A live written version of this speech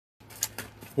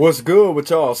What's good with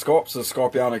y'all? Scorps, the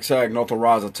Scorpionic Sag, North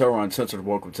Rise of Terror, Intensive.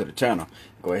 Welcome to the channel.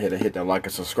 Go ahead and hit that like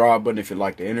and subscribe button if you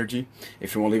like the energy.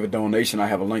 If you want to leave a donation, I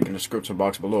have a link in the description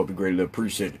box below. It'd be greatly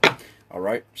appreciated.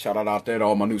 Alright, shout out there to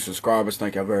all my new subscribers.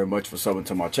 Thank y'all very much for subbing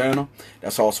to my channel.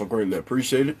 That's also greatly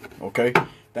appreciated. Okay,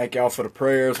 thank y'all for the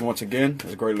prayers once again.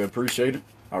 It's greatly appreciated.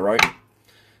 Alright,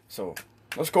 so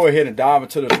let's go ahead and dive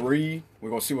into this read. We're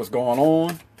going to see what's going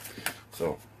on.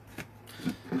 So,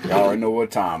 y'all already know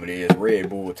what time it is. Red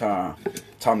Bull time.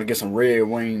 Time to get some red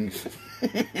wings.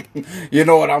 You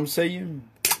know what I'm saying?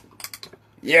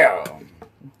 Yeah.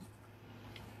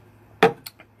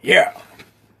 Yeah.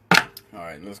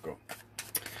 Alright, let's go.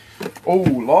 Oh,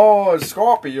 Lord,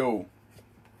 Scorpio.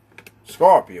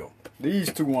 Scorpio.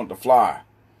 These two want to fly.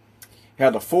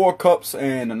 Had the 4 Cups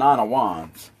and the 9 of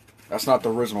Wands. That's not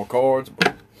the original cards,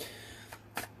 but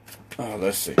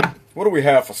let's see. What do we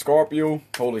have for Scorpio?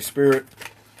 Holy Spirit.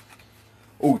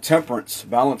 Oh, Temperance,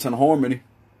 Balance and Harmony.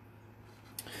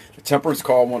 The Temperance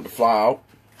card wanted to fly out.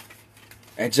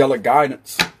 Angelic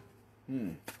Guidance.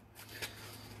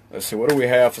 Let's see, what do we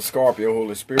have for Scorpio,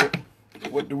 Holy Spirit?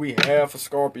 What do we have for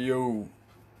Scorpio?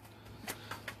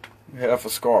 We have for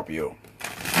Scorpio.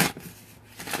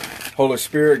 Holy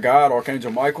Spirit, God,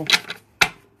 Archangel Michael.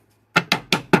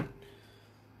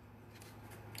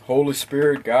 Holy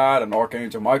Spirit, God, and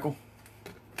Archangel Michael.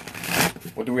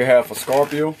 What do we have for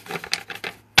Scorpio?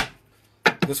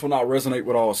 This will not resonate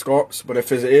with all Scorps, but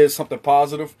if it is something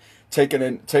positive, take it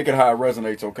how it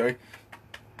resonates, okay?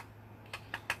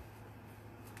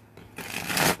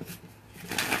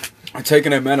 And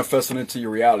taking it and manifesting into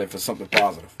your reality if it's something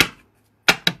positive.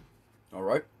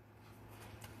 Alright?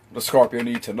 The Scorpio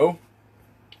need to know.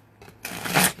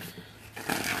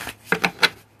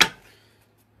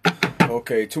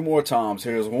 Okay, 2 more times.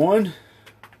 Here's 1.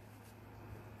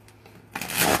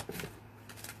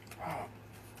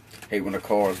 Hate when the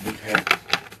cards do that.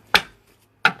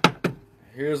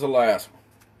 Here's the last one.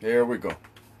 There we go.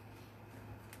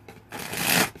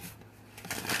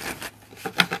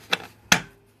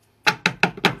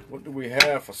 What do we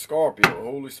have for Scorpio?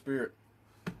 Holy Spirit.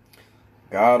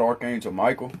 God, Archangel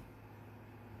Michael.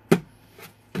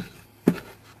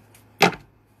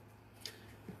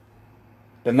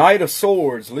 The Knight of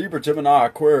Swords, Libra, Gemini,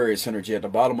 Aquarius energy at the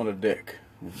bottom of the deck.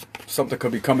 Something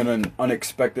could be coming in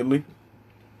unexpectedly.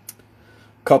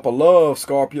 Cup of Love,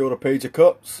 Scorpio, the Page of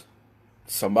Cups.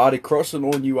 Somebody crushing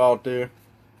on you out there.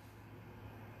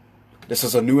 This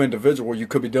is a new individual. You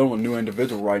could be dealing with a new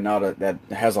individual right now that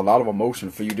has a lot of emotion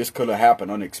for you. This could have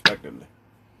happened unexpectedly.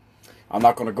 I'm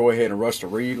not going to go ahead and rush to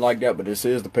read like that, but this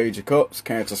is the Page of Cups,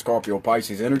 Cancer, Scorpio,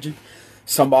 Pisces energy.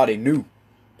 Somebody new,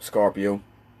 Scorpio.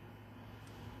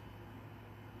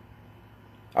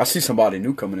 I see somebody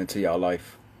new coming into your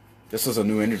life. This is a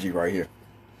new energy right here.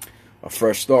 A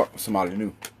fresh start with somebody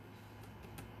new.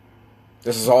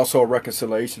 This is also a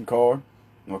reconciliation card.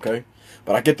 Okay?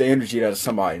 But I get the energy that it's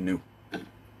somebody new.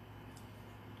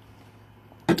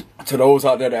 To those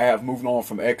out there that have moved on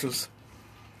from exes.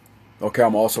 Okay,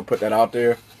 I'm also put that out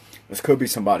there. This could be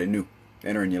somebody new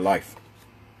entering your life.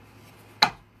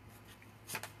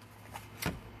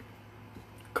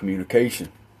 Communication.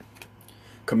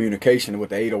 Communication with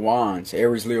the 8 of Wands.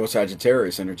 Aries, Leo,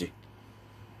 Sagittarius energy.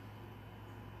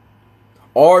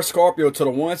 Or Scorpio, to the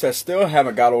ones that still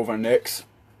haven't got over an ex,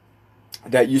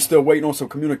 that you're still waiting on some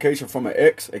communication from an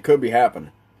ex, it could be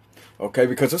happening. Okay,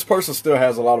 because this person still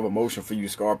has a lot of emotion for you,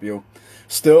 Scorpio.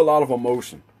 Still a lot of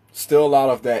emotion. Still a lot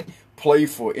of that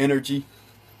playful energy.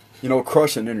 You know,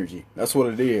 crushing energy. That's what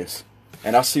it is.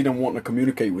 And I see them wanting to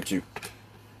communicate with you.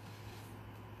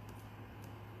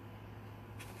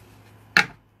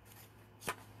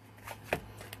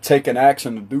 Taking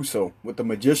action to do so with the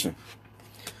Magician.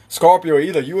 Scorpio,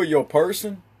 either you or your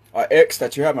person, or ex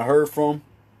that you haven't heard from,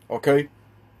 okay?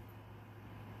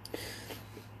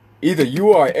 Either you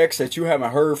or an ex that you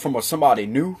haven't heard from or somebody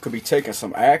new could be taking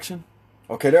some action.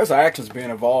 Okay, there's actions being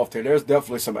involved here. There's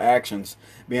definitely some actions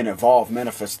being involved,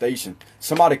 manifestation.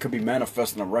 Somebody could be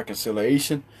manifesting a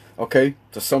reconciliation, okay?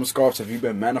 To some Scorps, if you've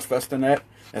been manifesting that,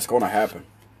 that's going to happen.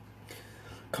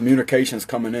 Communication's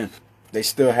coming in. They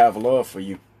still have love for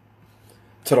you.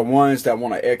 To the ones that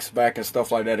want to ex back and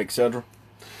stuff like that, etc.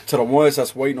 To the ones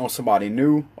that's waiting on somebody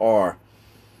new, or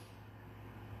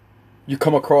you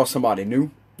come across somebody new,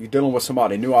 you're dealing with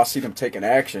somebody new, I see them taking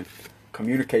action,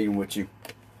 communicating with you.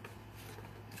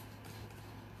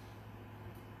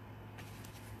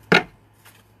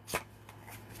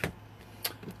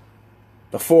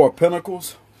 The 4 of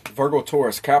Pentacles, Virgo,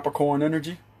 Taurus, Capricorn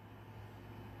energy.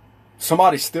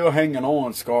 Somebody's still hanging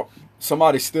on, Scorp.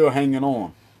 Somebody's still hanging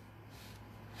on.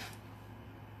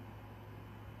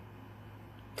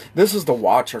 This is the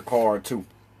Watcher card too.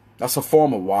 That's a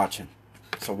form of watching.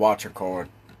 It's a Watcher card.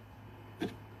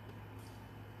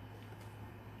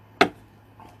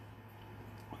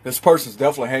 This person's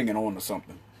definitely hanging on to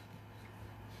something.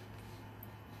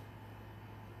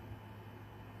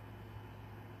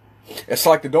 It's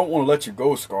like they don't want to let you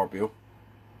go, Scorpio.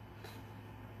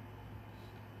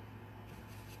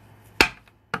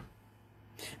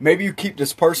 Maybe you keep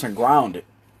this person grounded.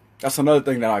 That's another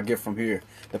thing that I get from here.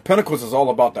 The Pentacles is all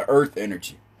about the earth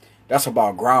energy. That's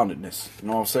about groundedness. You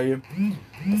know what I'm saying?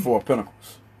 The Four of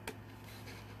Pentacles.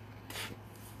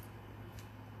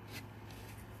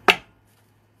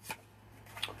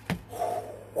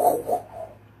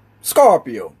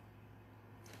 Scorpio.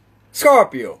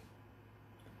 Scorpio.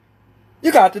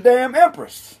 You got the damn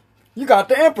Empress. You got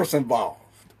the Empress involved.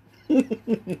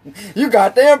 You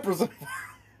got the Empress involved.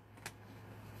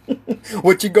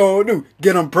 What you gonna do?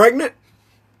 Get them pregnant?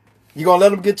 You gonna let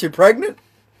them get you pregnant?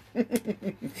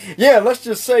 Yeah, let's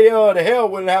just say the hell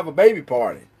with it, have a baby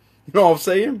party. You know what I'm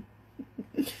saying?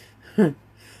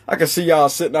 I can see y'all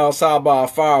sitting outside by a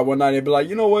fire one night and be like,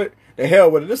 you know what? The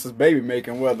hell with it. This is baby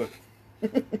making weather.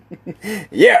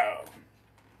 Yeah.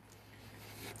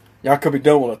 Y'all could be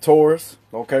dealing with a Taurus,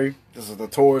 okay? This is the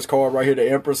Taurus card right here, the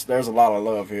Empress. There's a lot of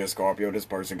love here, Scorpio. This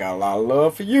person got a lot of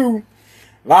love for you.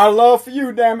 A lot of love for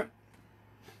you, damn it.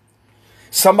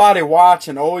 Somebody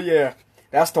watching, oh yeah.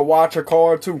 That's the Watcher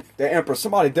card too, the Empress.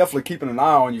 Somebody definitely keeping an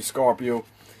eye on you, Scorpio.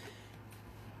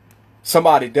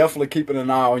 Somebody definitely keeping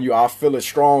an eye on you. I feel it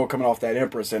strong coming off that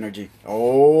Empress energy.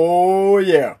 Oh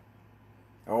yeah.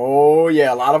 Oh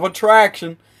yeah, a lot of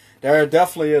attraction. There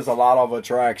definitely is a lot of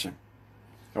attraction.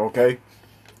 Okay?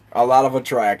 A lot of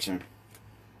attraction.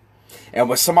 And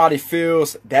when somebody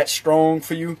feels that strong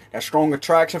for you, that strong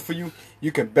attraction for you,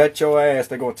 you can bet your ass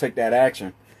they're going to take that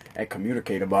action and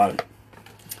communicate about it.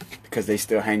 Because they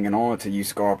still hanging on to you,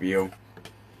 Scorpio.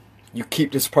 You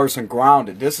keep this person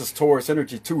grounded. This is Taurus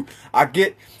energy too. I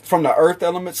get from the earth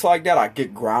elements like that, I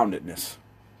get groundedness.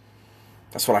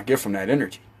 That's what I get from that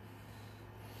energy.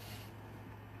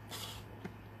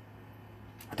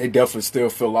 They definitely still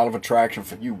feel a lot of attraction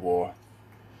for you, boy.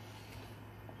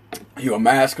 You a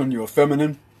masculine, you a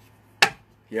feminine.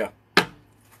 Yeah.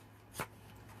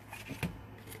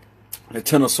 The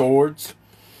Ten of Swords.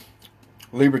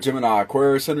 Libra, Gemini,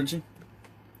 Aquarius energy.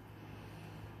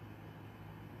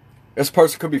 This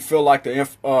person could be feel like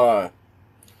it's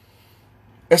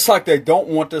like they don't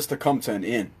want this to come to an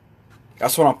end.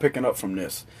 That's what I'm picking up from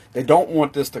this. They don't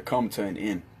want this to come to an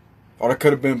end. Or there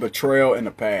could have been betrayal in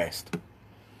the past.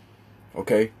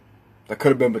 Okay? There could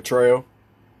have been betrayal.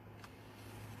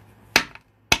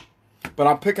 But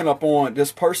I'm picking up on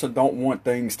this person don't want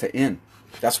things to end.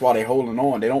 That's why they're holding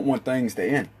on. They don't want things to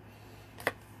end.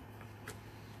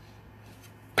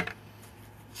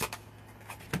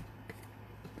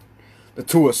 The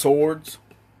Two of Swords.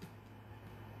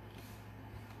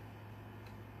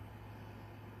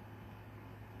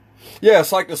 Yeah,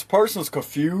 it's like this person's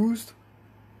confused.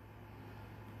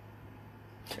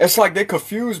 It's like they're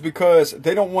confused because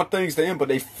they don't want things to end, but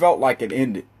they felt like it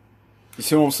ended. You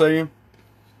see what I'm saying?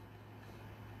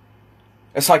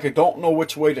 It's like they don't know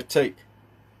which way to take.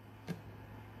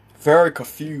 Very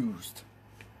confused.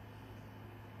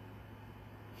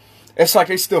 It's like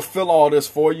they still feel all this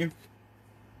for you.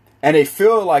 And they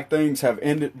feel like things have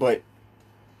ended, but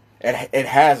it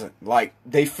hasn't. Like,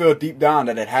 they feel deep down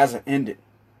that it hasn't ended.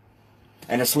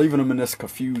 And it's leaving them in this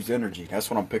confused energy.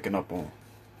 That's what I'm picking up on.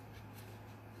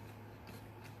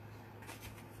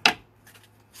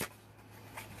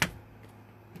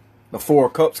 The Four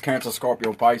of Cups, Cancer,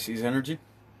 Scorpio, Pisces energy.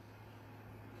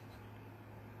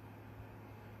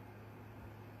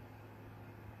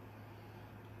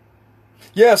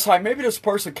 Yeah, it's like maybe this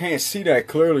person can't see that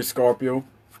clearly, Scorpio.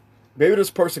 Maybe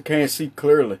this person can't see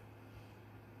clearly.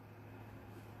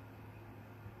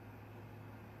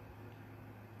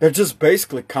 They're just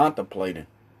basically contemplating.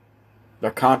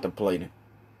 They're contemplating.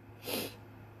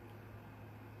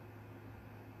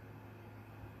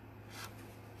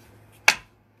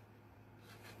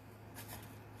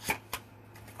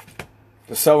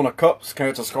 The Seven of Cups,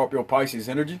 Cancer, Scorpio, Pisces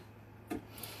energy.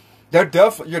 You're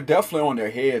definitely on their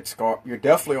head, Scorpio. You're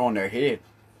definitely on their head.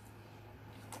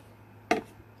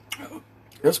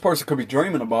 This person could be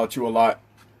dreaming about you a lot.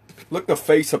 Look the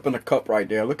face up in the cup right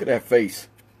there. Look at that face.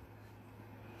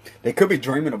 They could be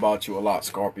dreaming about you a lot,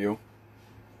 Scorpio.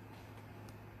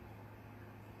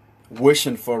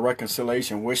 Wishing for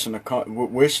reconciliation, wishing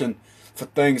for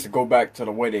things to go back to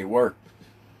the way they were.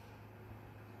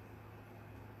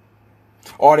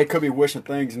 Or they could be wishing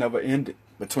things never ended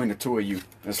between the two of you.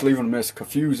 It's leaving them this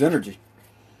confused energy.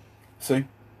 See?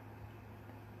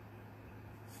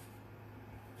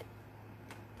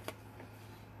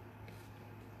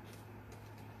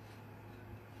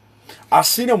 I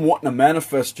see them wanting to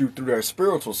manifest you through their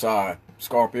spiritual side,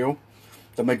 Scorpio.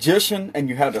 The Magician, and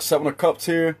you have the Seven of Cups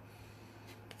here.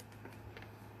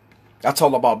 That's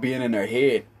all about being in their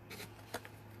head.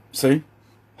 See?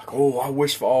 Like, oh, I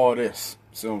wish for all this.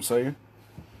 See what I'm saying?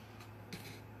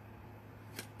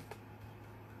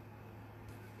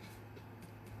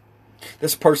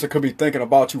 This person could be thinking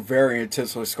about you very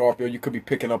intensely, Scorpio. You could be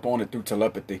picking up on it through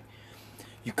telepathy.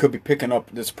 You could be picking up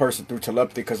this person through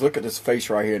telepathy. Because look at this face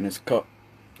right here in this cup.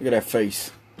 Look at that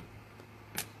face.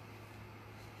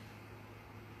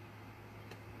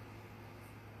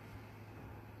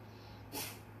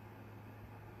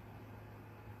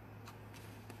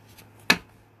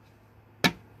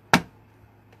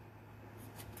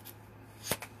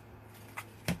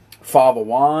 Five of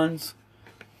Wands.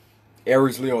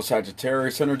 Aries, Leo,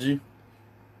 Sagittarius energy.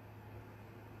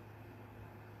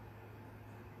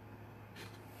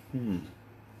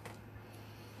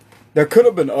 There could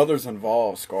have been others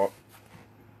involved, Scorp.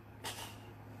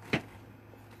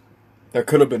 There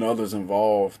could have been others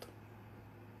involved.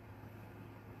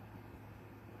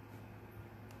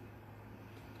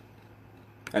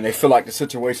 And they feel like the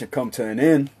situation come to an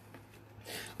end,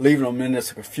 leaving them in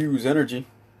this confused energy.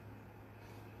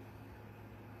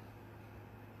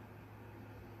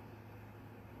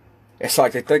 It's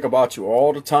like they think about you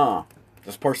all the time.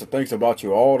 This person thinks about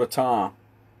you all the time.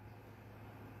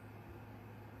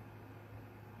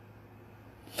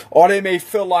 Or they may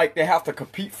feel like they have to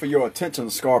compete for your attention,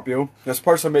 Scorpio. This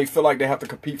person may feel like they have to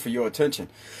compete for your attention.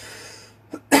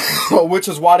 Which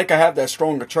is why they can have that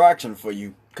strong attraction for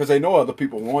you. Because they know other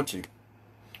people want you.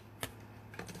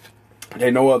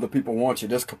 They know other people want you.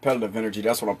 This competitive energy,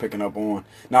 that's what I'm picking up on.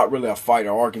 Not really a fight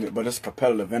or argument, but it's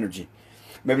competitive energy.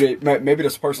 Maybe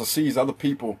this person sees other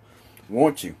people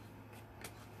want you.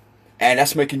 And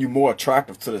that's making you more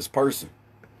attractive to this person.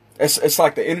 It's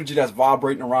like the energy that's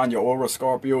vibrating around your aura,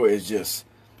 Scorpio, is just,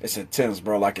 it's intense,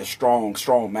 bro. Like it's strong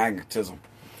magnetism.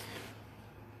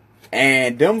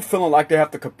 And them feeling like they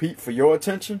have to compete for your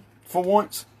attention for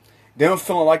once. Them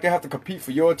feeling like they have to compete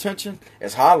for your attention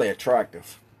is highly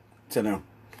attractive to them.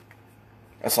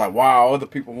 It's like, wow, other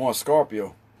people want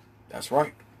Scorpio. That's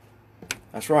right.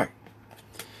 That's right.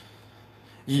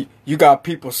 You got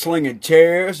people slinging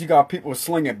chairs. You got people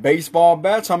slinging baseball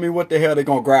bats. I mean, what the hell? They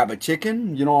gonna grab a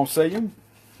chicken? You know what I'm saying?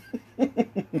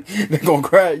 They gonna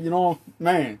grab, you know,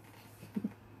 man.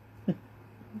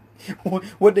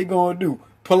 What they gonna do?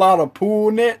 Pull out a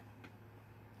pool net?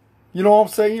 You know what I'm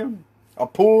saying? A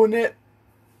pool net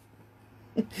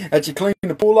that you clean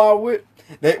the pool out with?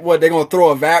 They gonna throw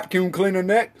a vacuum cleaner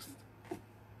next?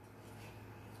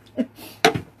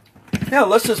 Yeah,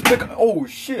 let's just pick. Oh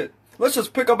shit. Let's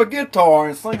just pick up a guitar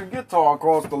and sling a guitar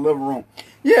across the living room.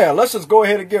 Yeah, let's just go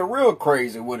ahead and get real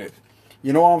crazy with it.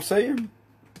 You know what I'm saying?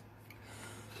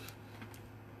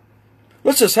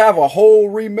 Let's just have a whole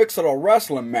remix of a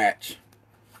wrestling match.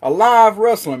 A live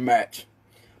wrestling match.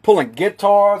 Pulling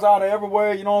guitars out of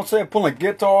everywhere, you know what I'm saying? Pulling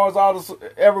guitars out of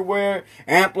everywhere.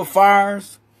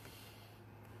 Amplifiers.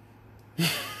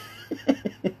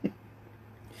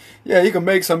 Yeah, you can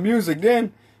make some music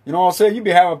then. You know what I'm saying? You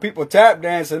be having people tap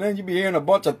dancing, then you be hearing a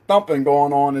bunch of thumping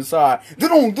going on inside.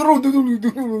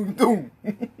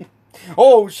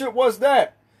 Oh shit, what's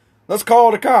that? Let's call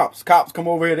the cops. Cops come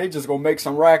over here, they just gonna make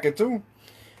some racket too.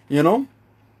 You know?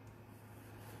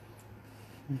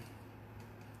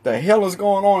 The hell is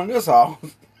going on in this house?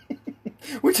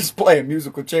 We just playing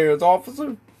musical chairs,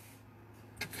 officer.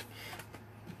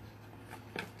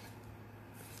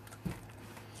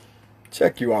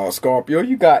 Check you out, Scorpio.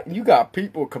 You got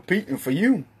people competing for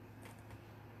you.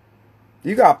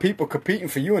 You got people competing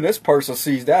for you, and this person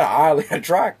sees that highly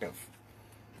attractive.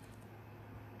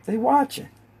 They watching.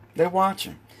 They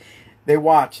watching. They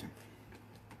watching.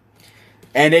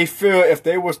 And they feel if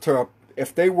they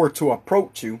were to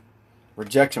approach you,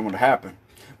 rejection would happen.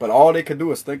 But all they can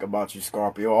do is think about you,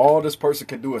 Scorpio. All this person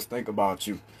can do is think about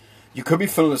you. You could be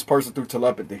feeling this person through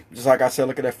telepathy. Just like I said,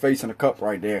 look at that face in the cup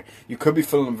right there. You could be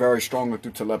feeling them very strongly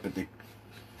through telepathy.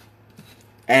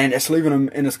 And it's leaving them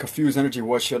in this confused energy.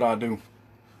 What should I do?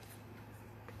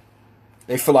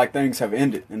 They feel like things have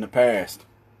ended in the past.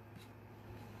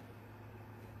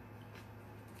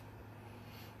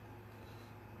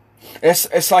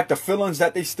 It's like the feelings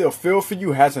that they still feel for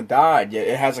you hasn't died yet.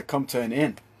 It hasn't come to an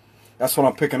end. That's what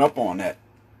I'm picking up on that.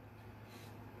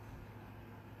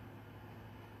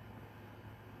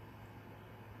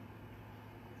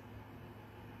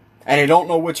 And they don't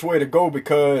know which way to go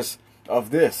because of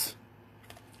this.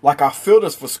 Like, I feel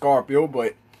this for Scorpio,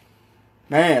 but,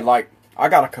 man, like, I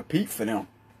got to compete for them.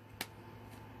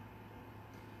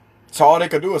 So all they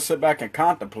could do is sit back and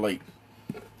contemplate.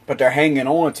 But they're hanging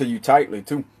on to you tightly,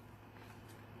 too.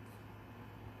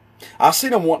 I see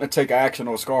them wanting to take action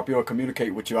on Scorpio or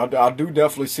communicate with you. I do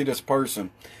definitely see this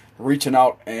person reaching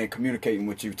out and communicating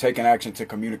with you, taking action to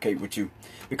communicate with you.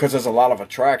 Because there's a lot of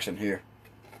attraction here.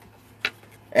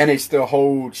 And they still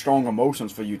hold strong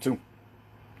emotions for you, too.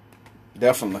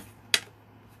 Definitely.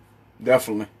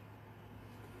 Definitely.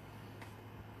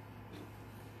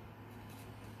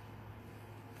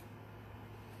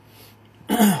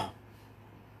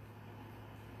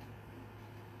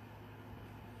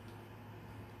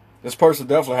 This person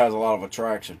definitely has a lot of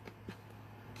attraction.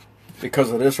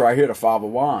 Because of this right here, the Five of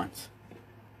Wands.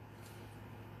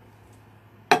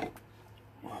 I'm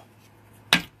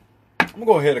going to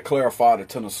go ahead and clarify the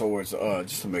Ten of Swords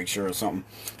just to make sure of something.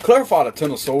 Clarify the Ten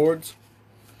of Swords.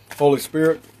 Holy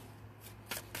Spirit.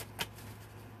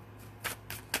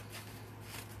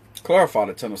 Clarify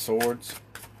the Ten of Swords.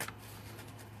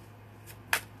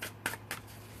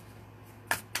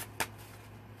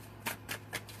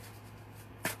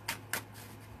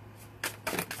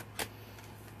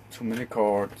 Too many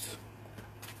cards.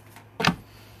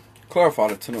 Clarify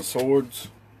the Ten of Swords.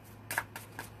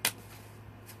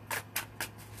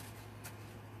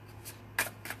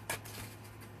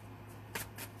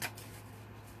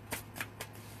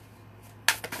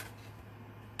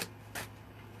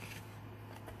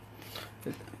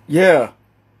 Yeah.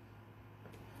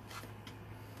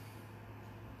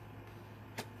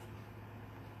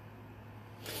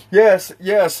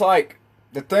 Yes, like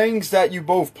the things that you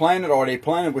both planted or they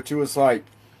planted with you, it's like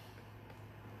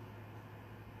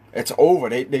it's over.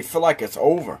 They feel like it's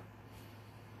over.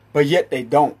 But yet they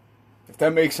don't. If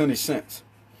that makes any sense.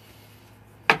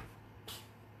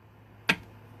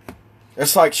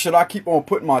 It's like, should I keep on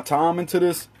putting my time into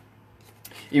this?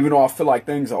 Even though I feel like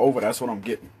things are over, that's what I'm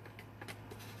getting.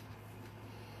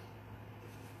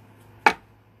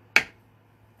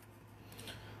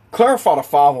 Clarify the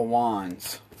Five of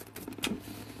Wands.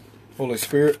 Holy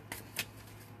Spirit.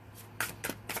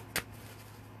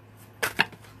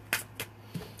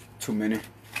 Too many.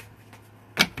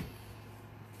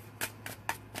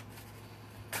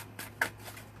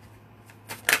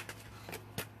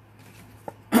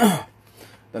 The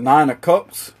Nine of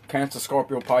Cups. Cancer,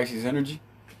 Scorpio, Pisces energy.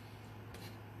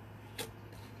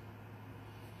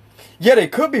 Yeah, they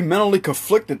could be mentally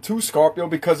conflicted too, Scorpio,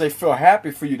 because they feel happy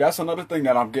for you. That's another thing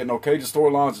that I'm getting, okay? The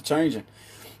storylines are changing.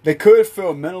 They could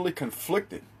feel mentally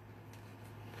conflicted.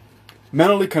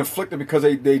 Mentally conflicted because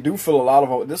they do feel a lot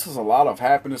of... This is a lot of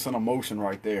happiness and emotion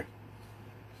right there.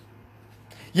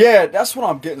 Yeah, that's what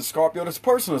I'm getting, Scorpio. This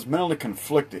person is mentally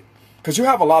conflicted. Because you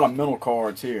have a lot of mental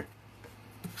cards here.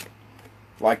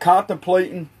 Like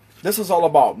contemplating. This is all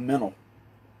about mental.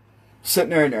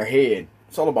 Sitting there in their head.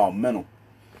 It's all about mental.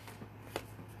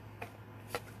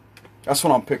 That's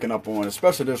what I'm picking up on.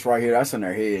 Especially this right here. That's in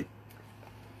their head.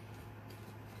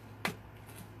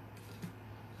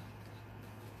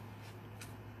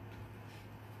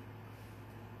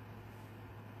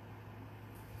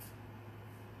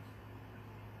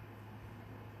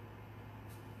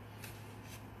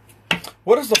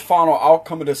 What is the final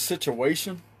outcome of this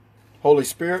situation? Holy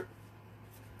Spirit.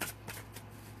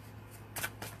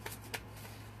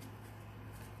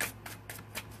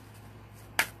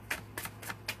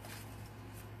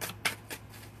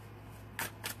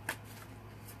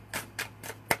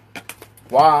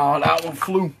 Wow, that one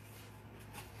flew.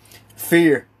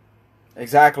 Fear.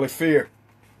 Exactly, fear.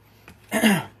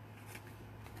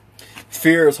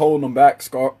 Fear is holding them back,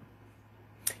 Scarp.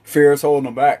 Fear is holding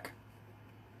them back.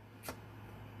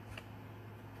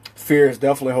 Fear is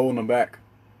definitely holding them back.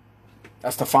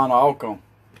 That's the final outcome.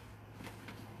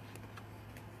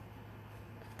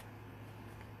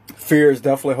 Fear is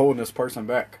definitely holding this person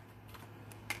back.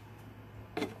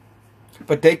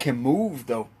 But they can move,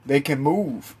 though. They can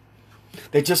move.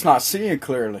 They're just not seeing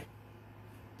clearly.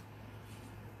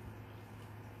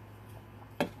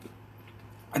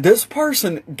 This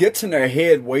person gets in their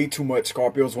head way too much,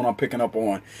 Scorpios, when I'm picking up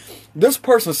on. This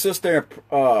person sits there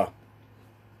and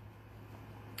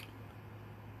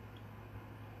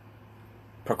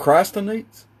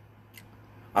procrastinates.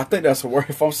 I think that's a word.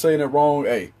 If I'm saying it wrong,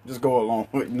 hey, just go along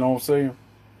with it. You know what I'm saying?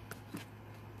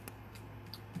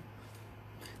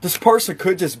 This person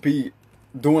could just be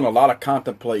doing a lot of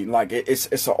contemplating. Like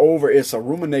it's a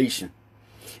rumination.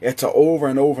 It's a over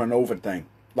and over and over thing.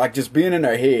 Like just being in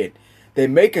their head. They're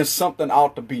making something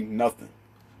out to be nothing.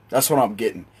 That's what I'm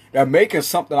getting. They're making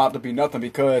something out to be nothing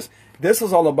because this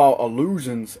is all about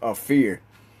illusions of fear.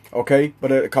 Okay?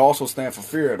 But it can also stand for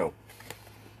fear, though.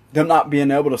 Them not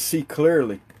being able to see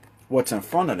clearly what's in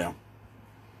front of them.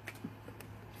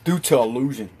 Due to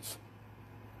illusions.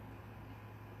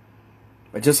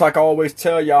 But just like I always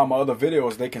tell y'all in my other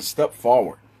videos, they can step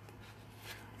forward.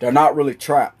 They're not really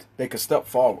trapped. They can step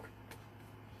forward.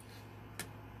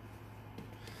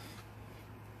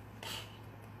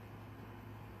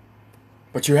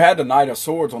 But you had the Knight of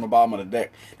Swords on the bottom of the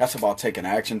deck. That's about taking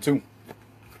action too.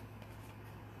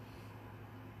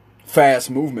 Fast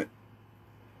movement.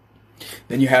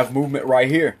 Then you have movement right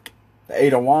here. The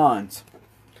Eight of Wands.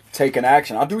 Taking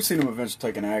action. I do see them eventually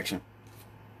taking action.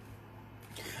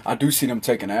 I do see them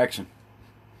taking action.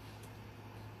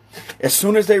 As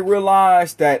soon as they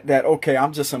realize that okay,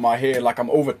 I'm just in my head, like I'm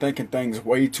overthinking things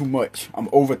way too much. I'm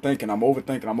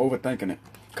overthinking it.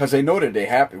 Because they know that they're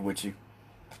happy with you.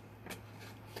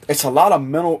 It's a lot of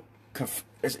mental,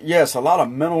 it's a lot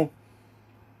of mental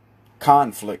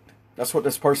conflict. That's what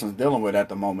this person's dealing with at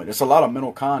the moment. It's a lot of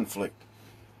mental conflict.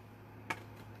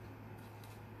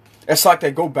 It's like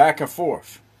they go back and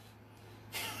forth.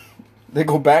 They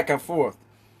go back and forth.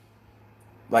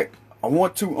 Like, I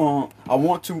want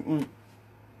to,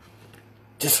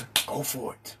 just go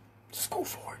for it. Just go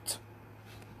for it.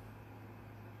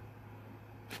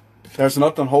 There's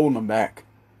nothing holding them back.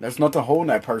 There's nothing holding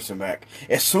that person back.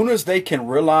 As soon as they can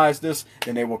realize this,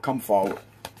 then they will come forward.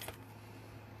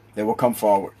 They will come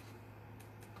forward.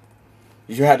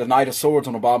 You had the Knight of Swords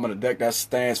on the bottom of the deck. That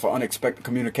stands for unexpected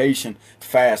communication,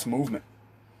 fast movement,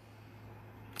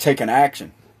 taking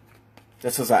action.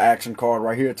 This is an action card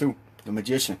right here too. The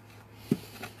Magician.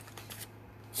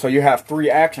 So you have 3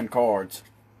 action cards.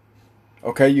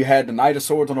 Okay, you had the Knight of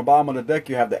Swords on the bottom of the deck.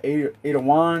 You have the Eight of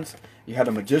Wands. You have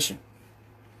the Magician.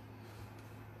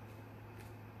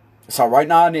 It's all right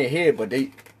now in their head, but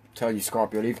they tell you,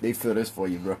 Scorpio, they feel this for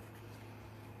you, bro.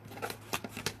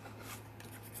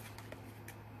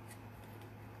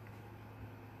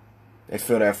 They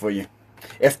feel that for you.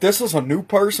 If this is a new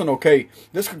person, okay,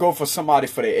 this could go for somebody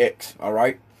for their ex, all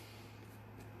right?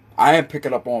 I am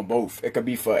picking up on both. It could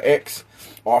be for ex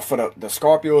or for the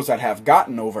Scorpios that have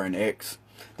gotten over an ex.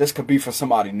 This could be for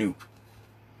somebody new.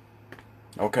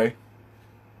 Okay?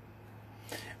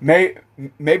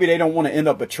 Maybe they don't want to end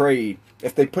up betrayed.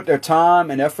 If they put their time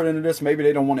and effort into this, maybe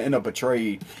they don't want to end up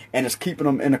betrayed. And it's keeping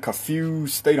them in a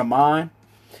confused state of mind.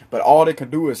 But all they can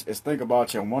do is think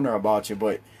about you and wonder about you.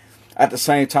 But at the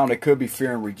same time, they could be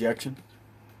fearing rejection.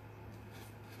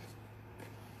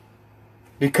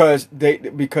 Because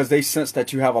they sense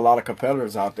that you have a lot of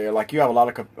competitors out there. Like you have a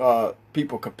lot of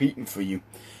people competing for you.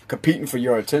 Competing for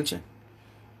your attention.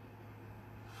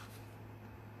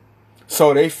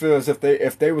 So they feel as if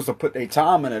they was to put their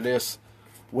time into this,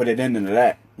 would it end into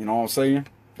that? You know what I'm saying?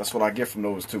 That's what I get from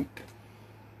those two.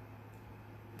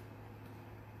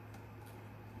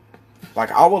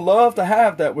 Like, I would love to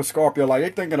have that with Scorpio. Like,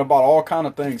 they're thinking about all kind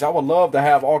of things. I would love to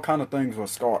have all kind of things with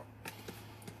Scorpio.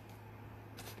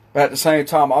 But at the same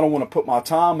time, I don't want to put my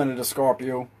time into the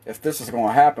Scorpio if this is going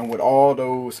to happen with all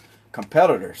those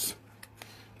competitors.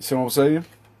 You see what I'm saying?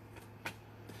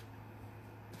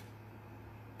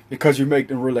 Because you make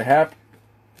them really happy.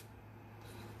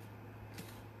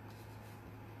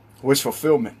 Wish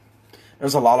fulfillment.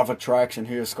 There's a lot of attraction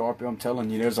here, Scorpio. I'm telling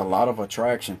you, there's a lot of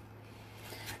attraction.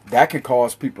 That can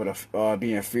cause people to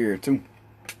be in fear, too.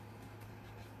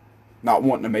 Not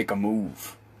wanting to make a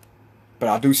move. But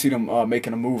I do see them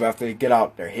making a move after they get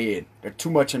out their head. They're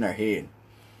too much in their head.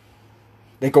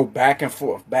 They go back and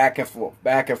forth, back and forth,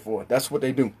 back and forth. That's what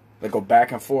they do. They go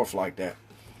back and forth like that.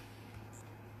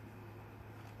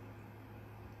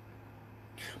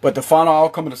 But the final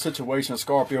outcome of the situation,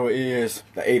 Scorpio, is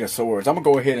the Eight of Swords. I'm going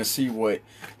to go ahead and see what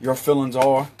your feelings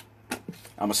are. I'm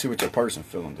going to see what your person's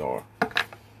feelings are.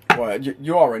 Well,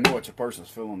 you already know what your person's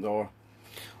feelings are.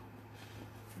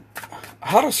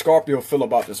 How does Scorpio feel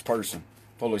about this person,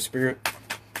 Holy Spirit?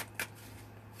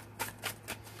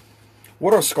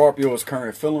 What are Scorpio's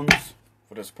current feelings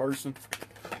for this person?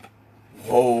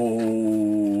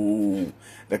 Whoa.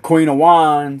 The Queen of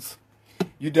Wands.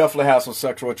 You definitely have some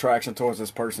sexual attraction towards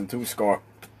this person too, Scorp.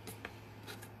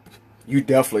 You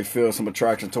definitely feel some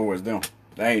attraction towards them.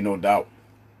 There ain't no doubt.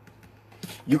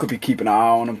 You could be keeping an eye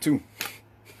on them too.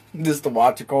 This is the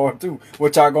watcher card too.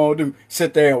 What y'all gonna do?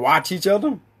 Sit there and watch each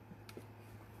other?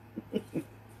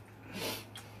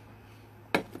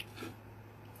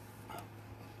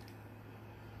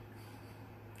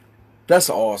 That's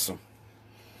awesome.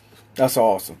 That's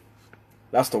awesome.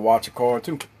 That's the watcher card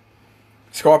too.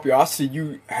 Scorpio, I see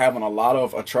you having a lot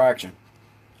of attraction.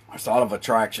 There's a lot of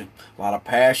attraction. A lot of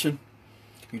passion.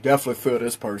 You definitely feel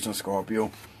this person,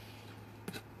 Scorpio.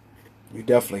 You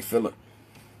definitely feel it.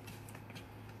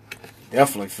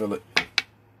 Definitely feel it.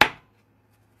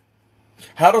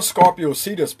 How does Scorpio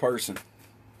see this person?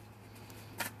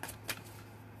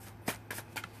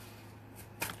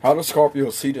 How does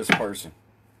Scorpio see this person?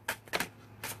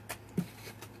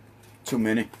 Too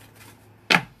many.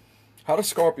 How does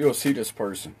Scorpio see this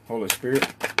person? Holy Spirit.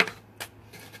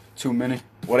 Too many.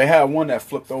 Well, they had one that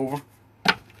flipped over.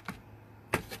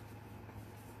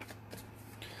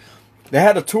 They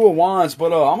had a Two of Wands, but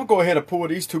I'm going to go ahead and pull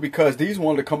these two because these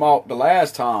wanted to come out the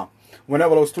last time.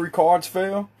 Whenever those 3 cards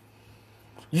fell.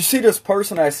 You see this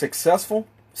person as successful,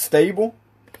 stable.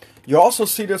 You also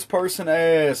see this person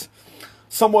as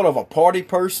somewhat of a party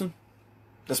person.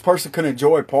 This person can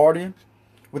enjoy partying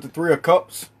with the 3 of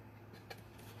Cups.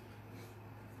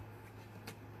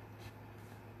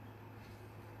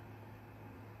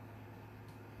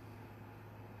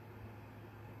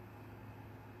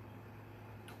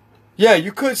 Yeah,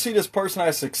 you could see this person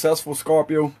as successful,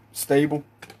 Scorpio, stable,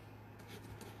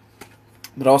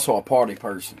 but also a party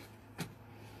person.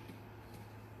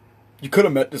 You could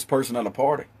have met this person at a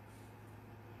party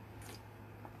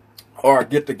or a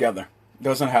get together.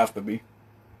 Doesn't have to be.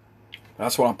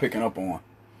 That's what I'm picking up on.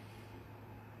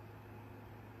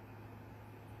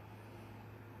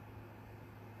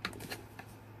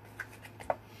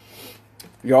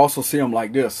 You also see them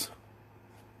like this,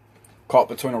 caught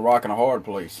between a rock and a hard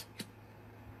place.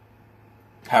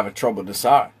 Having trouble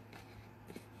decide.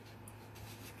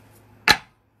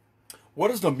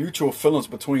 What is the mutual feelings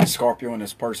between Scorpio and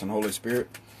this person, Holy Spirit?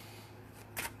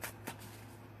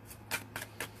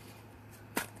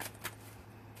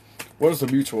 What is the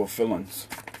mutual feelings?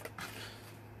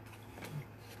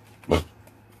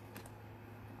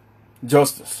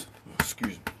 Justice.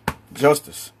 Excuse me.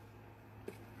 Justice.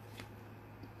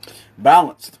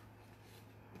 Balanced.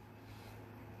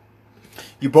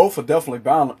 You both are definitely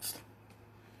balanced.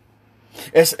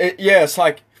 It's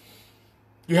like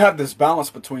you have this balance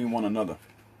between one another.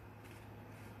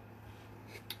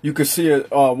 You can see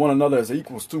it, one another as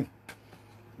equals too.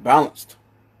 Balanced.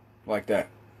 Like that.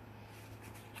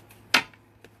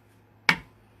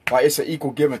 Like it's an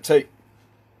equal give and take.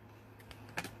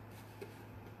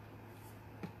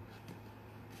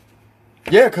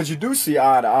 Yeah, because you do see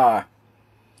eye to eye.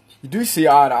 You do see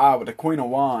eye to eye with the Queen of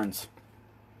Wands.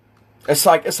 It's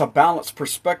like it's a balanced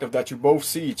perspective that you both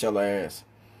see each other as.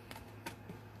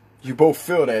 You both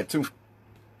feel that too.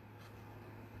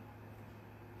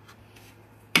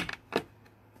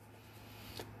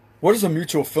 What is the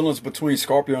mutual feelings between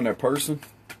Scorpio and their person?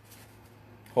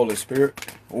 Holy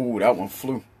Spirit. Ooh, that one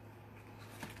flew.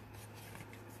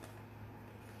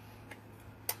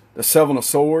 The 7 of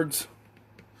Swords.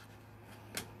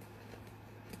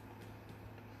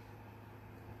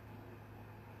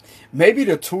 Maybe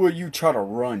the 2 of you try to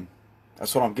run.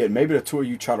 That's what I'm getting. Maybe the 2 of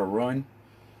you try to run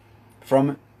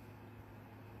from it.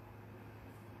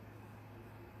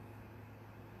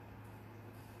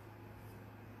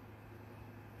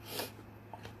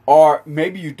 Or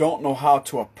maybe you don't know how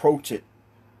to approach it.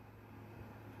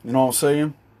 You know what I'm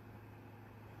saying?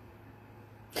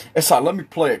 It's like, let me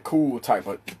play it cool type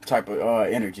of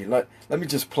energy. Let me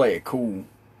just play it cool.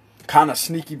 Kind of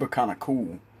sneaky, but kind of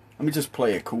cool. Let me just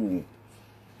play it cool.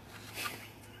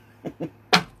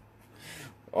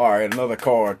 Alright, another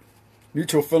card.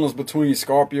 Mutual feelings between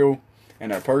Scorpio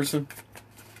and that person.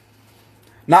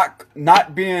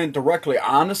 Not being directly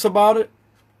honest about it,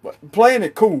 but playing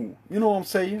it cool. You know what I'm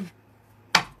saying?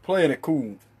 Playing it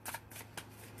cool.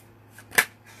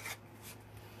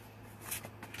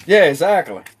 Yeah,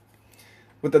 exactly.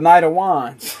 With the Knight of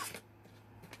Wands.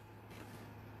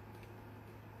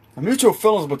 The mutual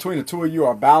feelings between the 2 of you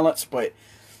are balanced, but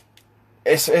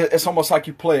it's almost like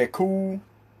you play it cool.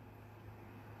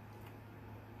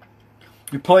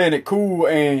 You're playing it cool,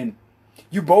 and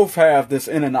you both have this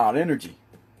in and out energy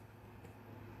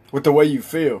with the way you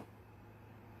feel.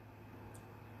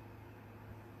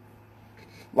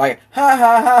 Like, ha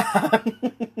ha ha.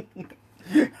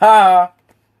 Ha.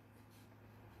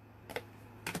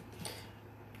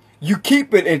 You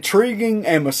keep it intriguing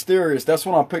and mysterious. That's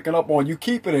what I'm picking up on. You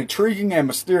keep it intriguing and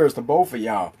mysterious to both of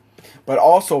y'all. But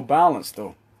also balanced,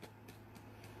 though.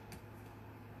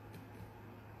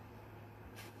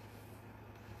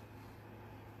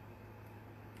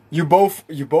 You both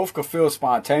could feel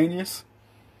spontaneous,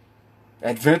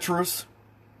 adventurous,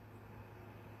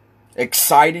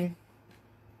 exciting.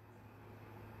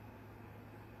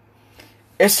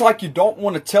 It's like you don't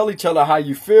want to tell each other how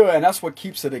you feel, and that's what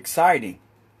keeps it exciting.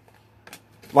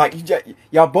 Like,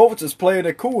 y'all both just playing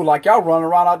it cool, like y'all running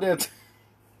around out there.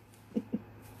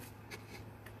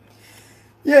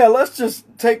 Yeah, let's just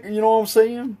take, you know what I'm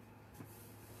saying?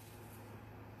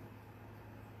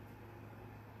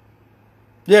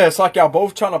 Yeah, it's like y'all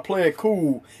both trying to play it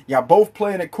cool. Y'all both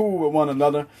playing it cool with one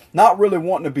another. Not really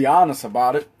wanting to be honest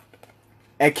about it.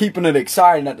 And keeping it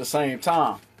exciting at the same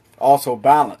time. Also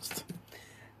balanced.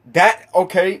 That,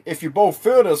 okay, if you both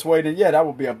feel this way, then yeah, that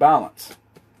would be a balance.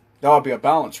 That would be a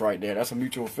balance right there. That's a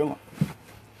mutual feeling.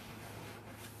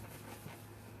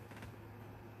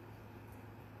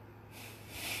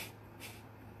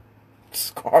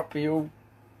 Scorpio.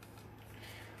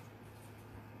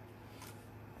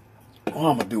 What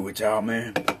I'm gonna do with y'all,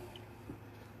 man?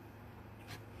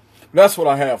 That's what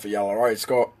I have for y'all, alright,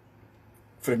 Scorp?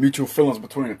 For the mutual feelings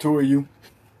between the two of you.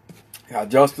 You got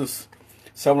Justice,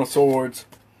 Seven of Swords,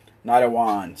 Knight of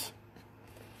Wands.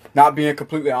 Not being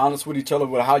completely honest with each other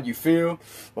with how you feel,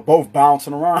 but both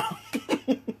bouncing around.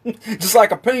 Just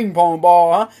like a ping pong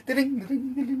ball, huh?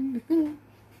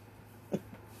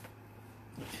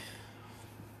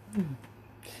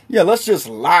 Yeah, let's just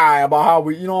lie about how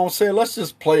we, you know what I'm saying? Let's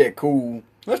just play it cool.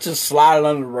 Let's just slide it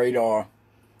under the radar.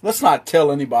 Let's not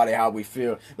tell anybody how we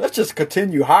feel. Let's just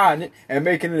continue hiding it and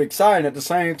making it exciting at the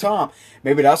same time.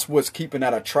 Maybe that's what's keeping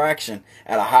that attraction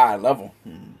at a high level.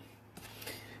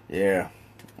 Yeah.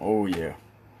 Oh, yeah.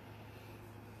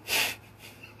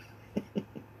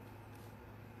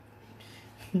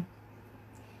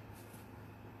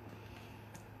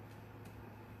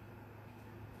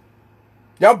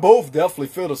 Y'all both definitely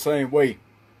feel the same way.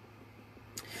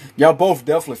 Y'all both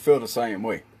definitely feel the same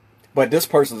way. But this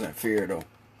person's in fear, though.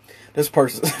 This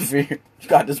person's in fear. You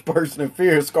got this person in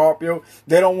fear, Scorpio.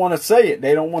 They don't want to say it.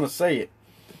 They don't want to say it.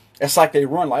 It's like they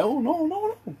run like, oh, no,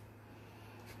 no, no.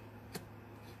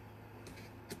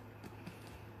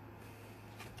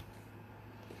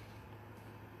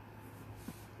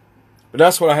 But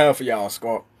that's what I have for y'all,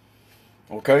 Scorp.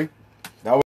 Okay?